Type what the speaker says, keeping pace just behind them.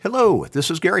Hello,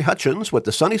 this is Gary Hutchins with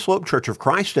the Sunny Slope Church of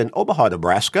Christ in Omaha,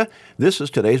 Nebraska. This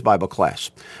is today's Bible class.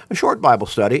 A short Bible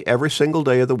study every single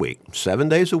day of the week, 7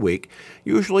 days a week,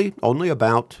 usually only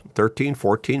about 13,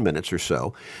 14 minutes or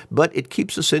so, but it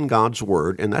keeps us in God's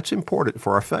Word, and that's important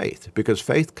for our faith, because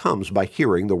faith comes by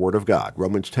hearing the Word of God,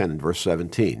 Romans 10 and verse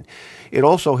 17. It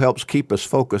also helps keep us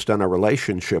focused on our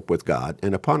relationship with God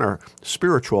and upon our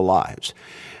spiritual lives.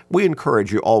 We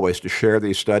encourage you always to share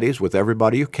these studies with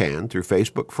everybody you can through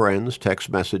Facebook friends, text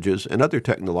messages, and other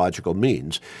technological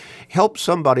means. Help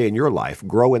somebody in your life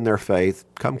grow in their faith,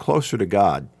 come closer to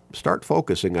God, start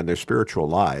focusing on their spiritual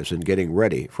lives and getting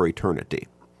ready for eternity.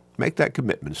 Make that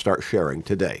commitment. Start sharing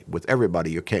today with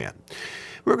everybody you can.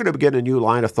 We're going to begin a new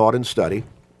line of thought and study.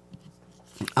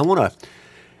 I want to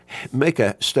make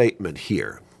a statement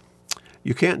here.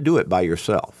 You can't do it by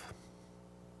yourself.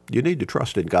 You need to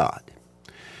trust in God.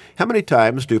 How many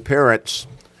times do parents,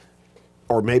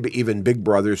 or maybe even big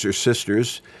brothers or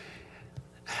sisters,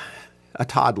 a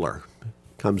toddler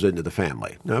comes into the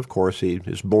family? Now, of course, he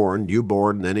is born,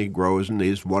 newborn, and then he grows and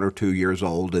he's 1 or 2 years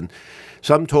old, and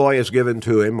some toy is given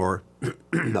to him, or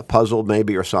a puzzle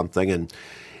maybe or something,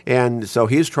 and so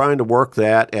he's trying to work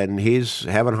that, and he's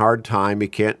having a hard time. He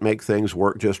can't make things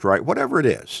work just right, whatever it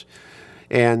is.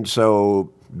 And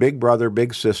so big brother,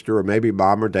 big sister, or maybe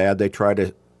mom or dad, they try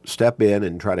to step in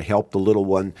and try to help the little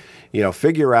one,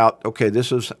 figure out, okay,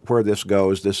 this is where this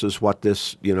goes. This is what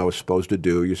this, is supposed to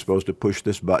do. You're supposed to push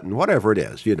this button, whatever it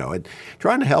is, and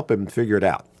trying to help him figure it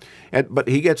out. But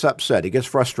he gets upset. He gets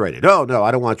frustrated. Oh, no, I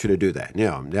don't want you to do that.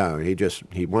 No,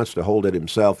 he wants to hold it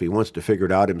himself. He wants to figure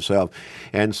it out himself.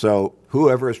 And so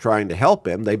whoever is trying to help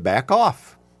him, they back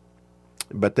off.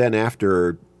 But then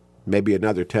after maybe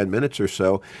another 10 minutes or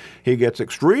so, he gets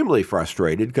extremely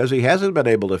frustrated because he hasn't been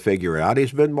able to figure it out.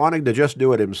 He's been wanting to just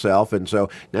do it himself, and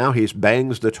so now he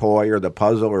bangs the toy or the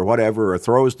puzzle or whatever, or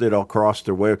throws it across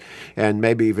the way, and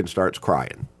maybe even starts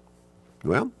crying.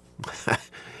 Well,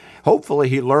 hopefully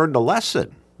he learned a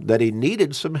lesson that he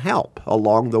needed some help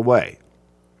along the way,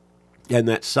 and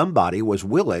that somebody was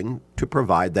willing to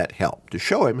provide that help, to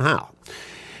show him how.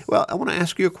 Well, I want to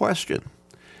ask you a question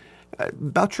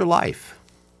about your life.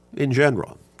 In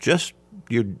general, just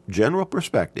your general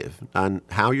perspective on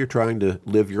how you're trying to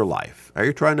live your life. Are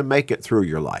you trying to make it through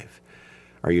your life?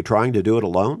 Are you trying to do it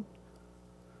alone?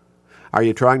 Are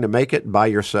you trying to make it by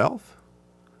yourself?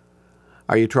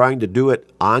 Are you trying to do it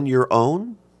on your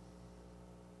own?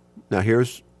 Now,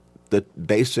 here's the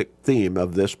basic theme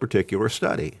of this particular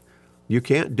study. You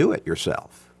can't do it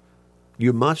yourself.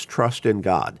 You must trust in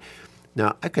God.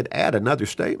 Now, I could add another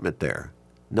statement there.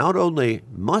 Not only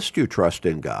must you trust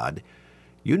in God,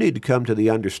 you need to come to the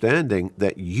understanding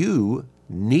that you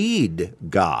need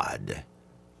God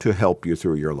to help you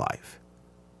through your life.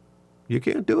 You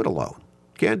can't do it alone.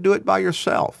 Can't do it by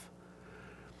yourself.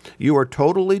 You are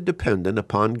totally dependent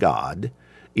upon God,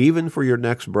 even for your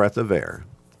next breath of air,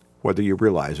 whether you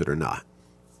realize it or not.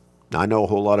 I know a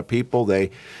whole lot of people, they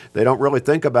don't really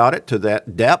think about it to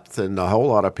that depth, and a whole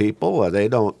lot of people, they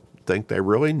don't think they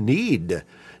really need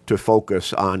to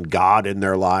focus on God in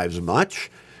their lives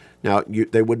much. Now,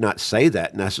 they would not say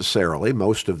that necessarily,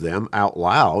 most of them, out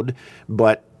loud,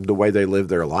 but the way they live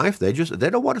their life, they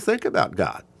don't want to think about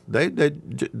God. They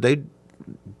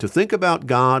to think about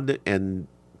God and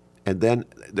then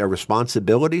their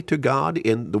responsibility to God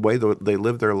in the way they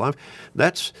live their life,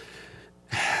 that's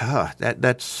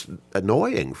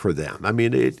annoying for them. I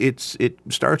mean, it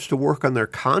starts to work on their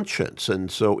conscience, and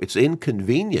so it's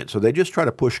inconvenient. So they just try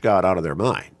to push God out of their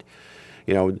mind.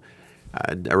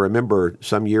 I remember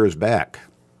some years back,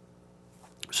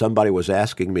 somebody was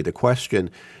asking me the question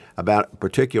about a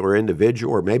particular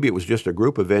individual, or maybe it was just a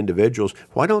group of individuals.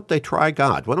 Why don't they try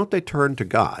God? Why don't they turn to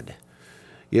God?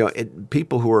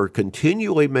 People who are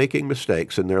continually making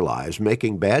mistakes in their lives,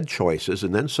 making bad choices,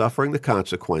 and then suffering the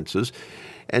consequences,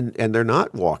 and they're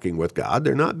not walking with God.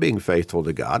 They're not being faithful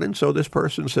to God. And so this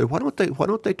person said, why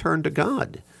don't they turn to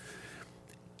God?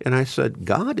 And I said,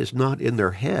 God is not in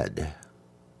their head.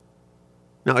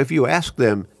 Now, if you ask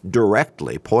them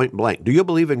directly, point blank, do you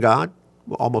believe in God?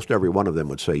 Well, almost every one of them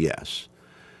would say yes.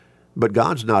 But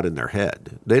God's not in their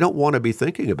head. They don't want to be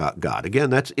thinking about God.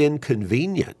 Again, that's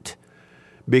inconvenient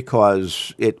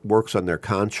because it works on their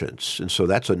conscience. And so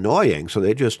that's annoying. So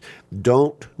they just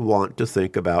don't want to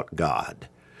think about God.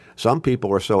 Some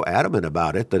people are so adamant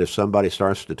about it that if somebody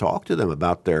starts to talk to them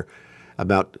about their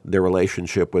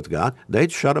relationship with God,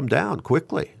 they'd shut them down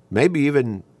quickly. Maybe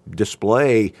even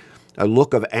display a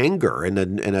look of anger and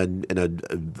a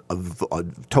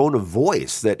tone of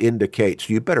voice that indicates,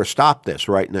 you better stop this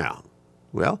right now.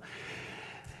 Well,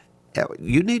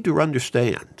 you need to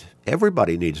understand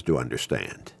everybody needs to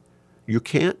understand. You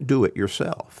can't do it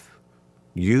yourself.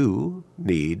 You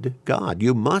need God.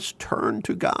 You must turn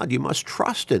to God. You must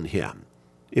trust in Him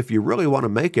if you really want to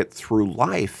make it through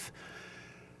life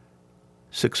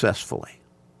successfully.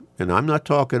 And I'm not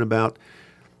talking about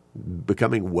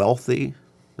becoming wealthy.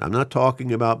 I'm not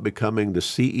talking about becoming the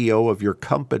CEO of your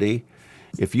company.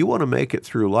 If you want to make it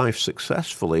through life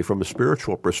successfully from a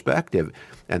spiritual perspective,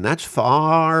 and that's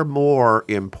far more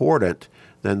important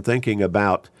than thinking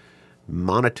about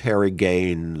monetary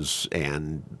gains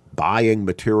and buying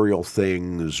material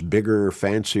things, bigger,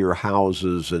 fancier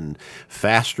houses and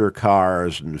faster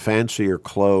cars and fancier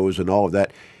clothes and all of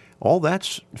that. All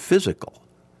that's physical.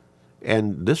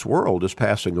 And this world is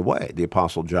passing away, the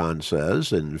Apostle John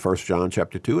says in 1 John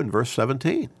chapter 2 and verse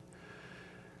 17.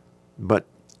 But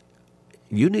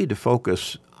you need to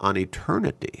focus on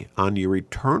eternity, on your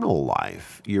eternal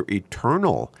life, your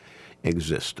eternal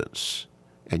existence.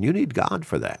 And you need God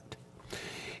for that.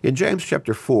 In James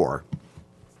chapter 4,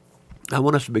 I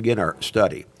want us to begin our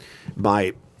study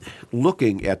by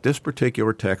looking at this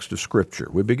particular text of Scripture.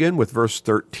 We begin with verse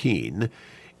 13,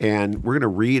 and we're going to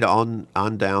read on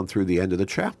down through the end of the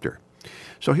chapter.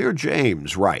 So here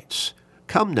James writes,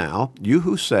 "Come now, you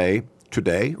who say,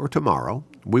 today or tomorrow,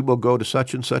 we will go to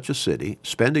such and such a city,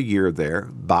 spend a year there,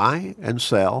 buy and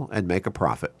sell and make a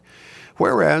profit,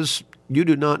 whereas you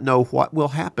do not know what will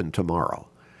happen tomorrow.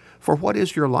 For what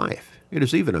is your life? It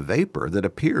is even a vapor that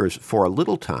appears for a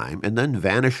little time and then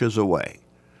vanishes away.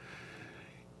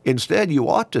 Instead, you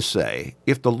ought to say,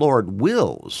 if the Lord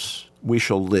wills, we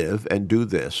shall live and do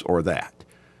this or that.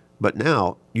 But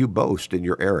now you boast in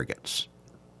your arrogance.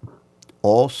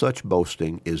 All such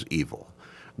boasting is evil.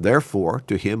 Therefore,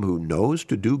 to him who knows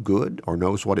to do good or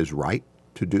knows what is right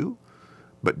to do,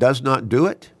 but does not do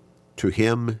it, to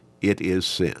him it is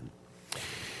sin."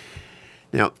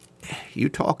 Now, you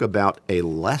talk about a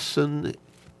lesson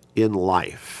in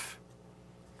life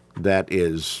that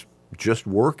is just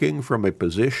working from a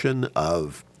position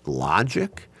of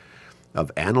logic,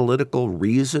 of analytical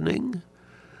reasoning,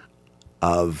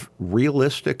 of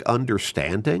realistic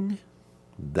understanding.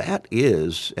 That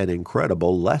is an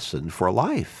incredible lesson for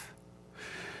life.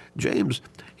 James,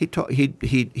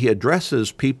 he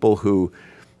addresses people who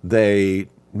they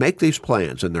make these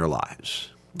plans in their lives.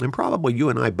 And probably you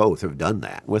and I both have done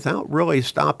that without really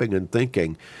stopping and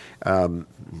thinking, I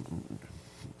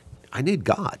need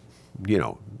God. You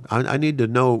know, I need to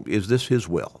know, is this His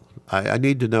will? I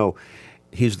need to know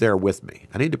He's there with me.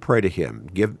 I need to pray to Him,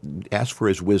 ask for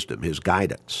His wisdom, His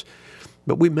guidance.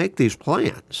 But we make these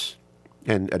plans.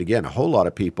 And again, a whole lot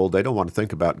of people, they don't want to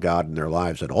think about God in their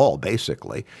lives at all,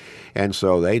 basically. And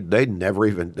so they never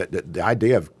even, the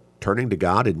idea of turning to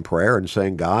God in prayer and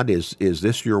saying, God, is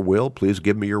this your will? Please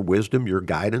give me your wisdom, your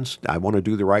guidance. I want to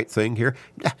do the right thing here.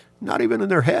 Not even in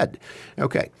their head.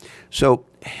 Okay, so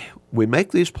we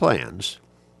make these plans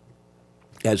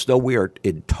as though we are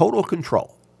in total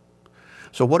control.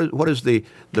 So what is the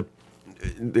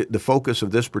focus of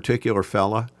this particular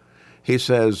fella? He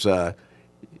says,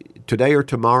 today or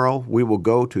tomorrow we will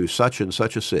go to such and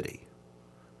such a city.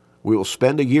 We will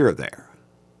spend a year there.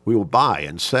 We will buy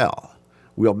and sell.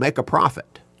 We'll make a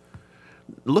profit.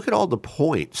 Look at all the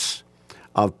points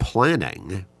of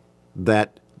planning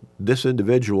that this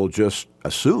individual just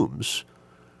assumes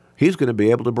he's going to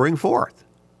be able to bring forth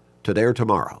today or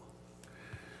tomorrow.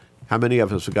 How many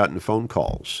of us have gotten phone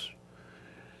calls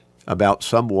about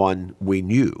someone we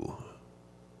knew,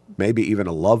 maybe even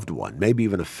a loved one, maybe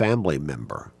even a family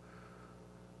member,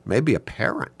 maybe a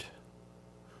parent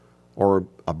or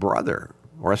a brother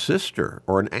or a sister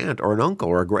or an aunt or an uncle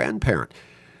or a grandparent,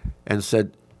 and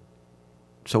said,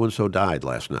 so-and-so died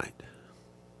last night.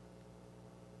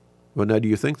 Well, now, do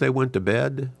you think they went to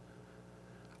bed?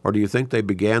 Or do you think they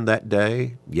began that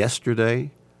day,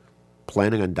 yesterday,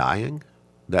 planning on dying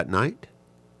that night?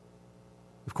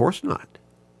 Of course not.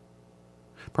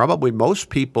 Probably most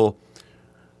people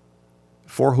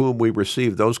for whom we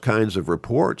receive those kinds of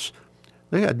reports,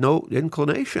 they had no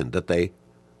inclination that they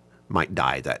might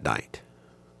die that night.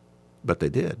 But they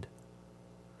did.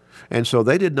 And so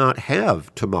they did not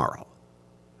have tomorrow.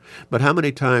 But how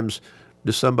many times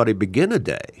does somebody begin a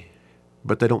day,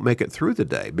 but they don't make it through the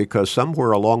day because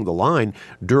somewhere along the line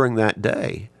during that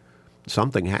day,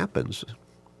 something happens.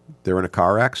 They're in a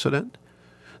car accident,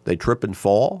 they trip and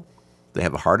fall, they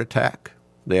have a heart attack,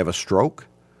 they have a stroke,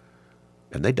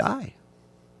 and they die.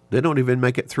 They don't even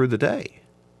make it through the day.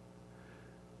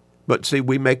 But see,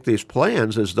 we make these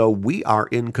plans as though we are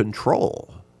in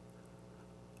control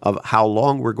of how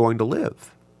long we're going to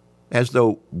live, as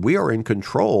though we are in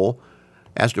control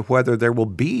as to whether there will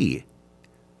be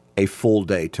a full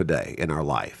day today in our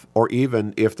life, or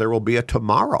even if there will be a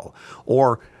tomorrow,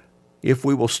 or if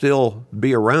we will still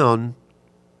be around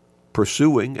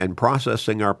pursuing and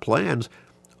processing our plans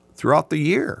throughout the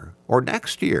year or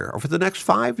next year or for the next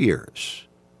 5 years.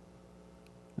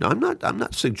 Now, I'm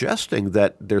not suggesting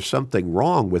that there's something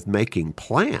wrong with making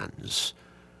plans.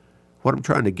 What I'm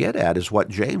trying to get at is what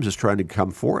James is trying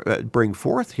to bring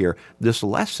forth here, this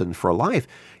lesson for life.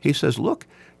 He says, look,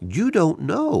 you don't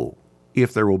know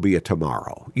if there will be a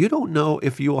tomorrow. You don't know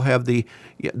if you will have the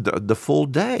full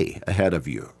day ahead of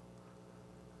you.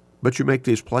 But you make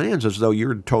these plans as though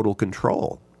you're in total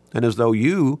control and as though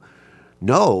you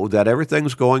know that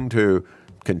everything's going to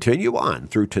continue on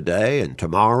through today and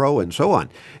tomorrow and so on.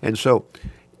 And so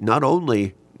not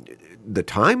only the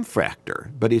time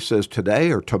factor, but he says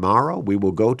today or tomorrow we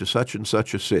will go to such and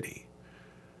such a city.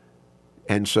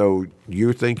 And so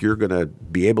you think you're going to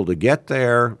be able to get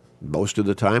there. Most of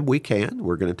the time we can.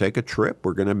 We're going to take a trip.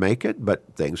 We're going to make it. But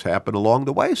things happen along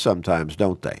the way sometimes,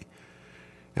 don't they?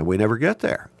 And we never get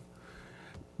there.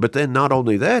 But then not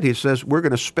only that, he says, we're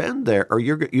going to spend there, or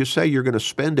you say you're going to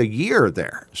spend a year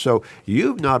there. So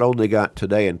you've not only got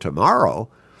today and tomorrow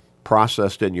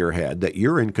processed in your head that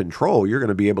you're in control, you're going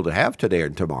to be able to have today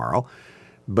and tomorrow,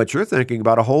 but you're thinking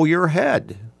about a whole year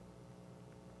ahead.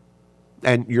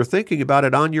 And you're thinking about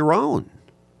it on your own.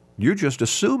 You're just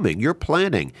assuming, you're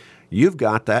planning. You've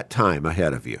got that time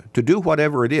ahead of you to do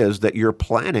whatever it is that you're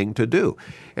planning to do.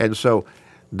 And so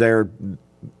they're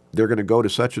going to go to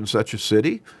such and such a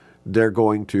city. They're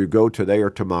going to go today or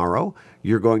tomorrow.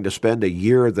 You're going to spend a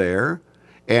year there,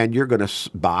 and you're going to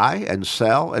buy and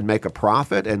sell and make a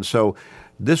profit. And so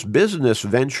this business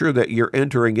venture that you're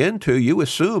entering into, you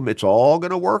assume it's all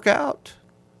going to work out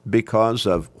because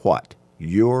of what?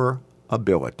 Your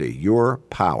ability, your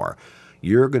power.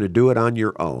 You're going to do it on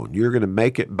your own. You're going to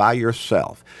make it by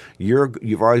yourself.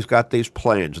 You've always got these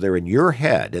plans. They're in your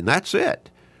head, and that's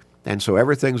it. And so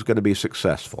everything's going to be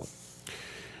successful.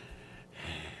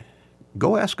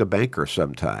 Go ask a banker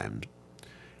sometime,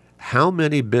 how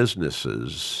many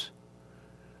businesses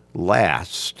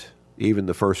last even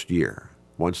the first year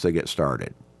once they get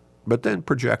started, but then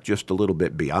project just a little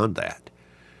bit beyond that.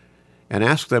 And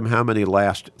ask them how many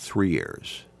last 3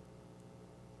 years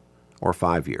or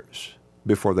 5 years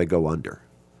before they go under.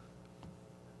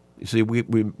 You see, we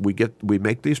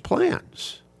make these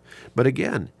plans. But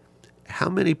again, how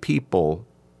many people,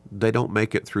 they don't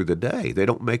make it through the day. They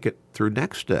don't make it through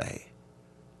next day.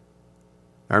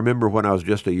 I remember when I was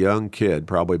just a young kid,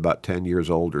 probably about 10 years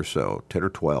old or so, 10 or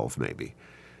 12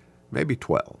 maybe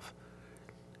 12.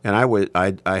 And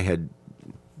I had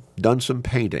done some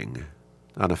painting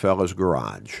on a fellow's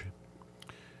garage.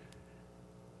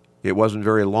 It wasn't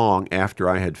very long after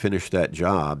I had finished that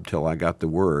job till I got the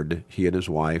word he and his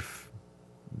wife,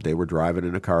 they were driving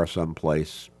in a car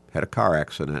someplace, had a car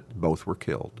accident, both were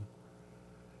killed.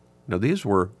 Now, these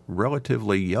were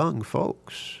relatively young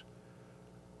folks.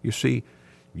 You see,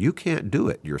 you can't do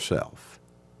it yourself,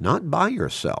 not by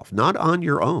yourself, not on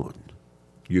your own.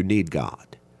 You need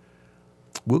God.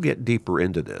 We'll get deeper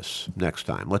into this next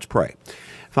time. Let's pray.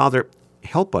 Father,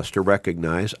 help us to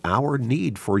recognize our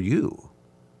need for you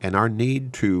and our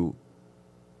need to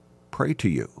pray to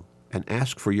you and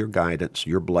ask for your guidance,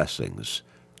 your blessings,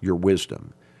 your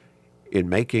wisdom in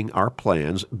making our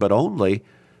plans, but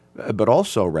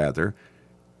also rather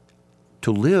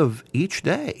to live each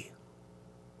day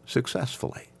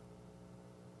successfully.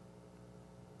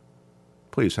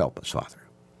 Please help us, Father.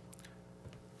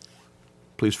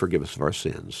 Please forgive us of our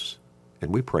sins.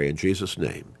 And we pray in Jesus'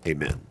 name, amen.